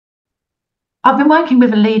I've been working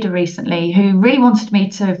with a leader recently who really wanted me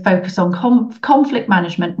to focus on conflict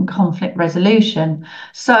management and conflict resolution.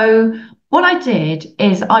 So, what I did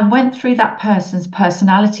is I went through that person's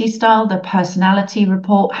personality style, the personality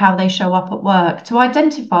report, how they show up at work to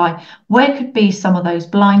identify where could be some of those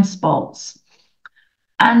blind spots.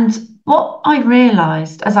 And what I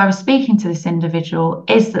realized as I was speaking to this individual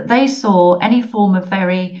is that they saw any form of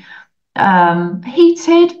very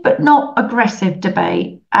heated but not aggressive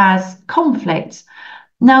debate as conflict.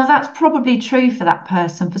 Now, that's probably true for that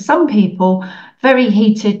person. For some people, very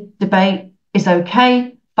heated debate is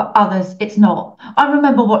okay. For others, it's not. I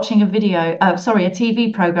remember watching a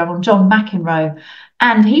TV program on John McEnroe,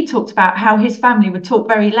 and he talked about how his family would talk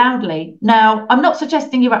very loudly. Now, I'm not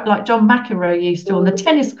suggesting you act like John McEnroe used to on the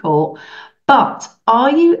tennis court, but are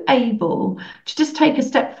you able to just take a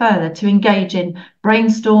step further to engage in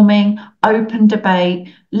brainstorming, open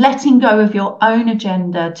debate, letting go of your own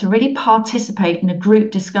agenda to really participate in a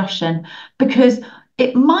group discussion? Because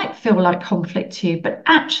it might feel like conflict to you, but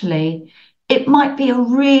actually, it might be a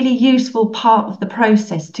really useful part of the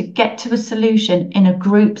process to get to a solution in a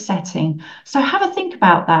group setting. So have a think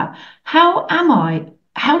about that. How am I?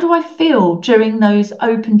 How do I feel during those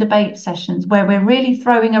open debate sessions where we're really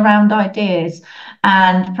throwing around ideas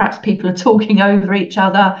and perhaps people are talking over each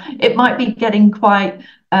other? It might be getting quite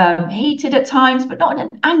heated at times, but not in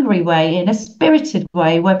an angry way, in a spirited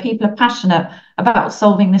way where people are passionate about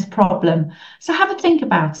solving this problem. So have a think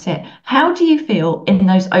about it. How do you feel in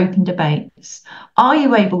those open debates? Are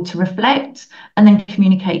you able to reflect and then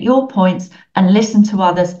communicate your points and listen to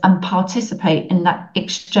others and participate in that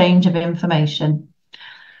exchange of information?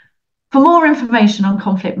 For more information on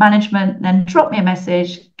conflict management, then drop me a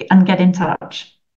message and get in touch.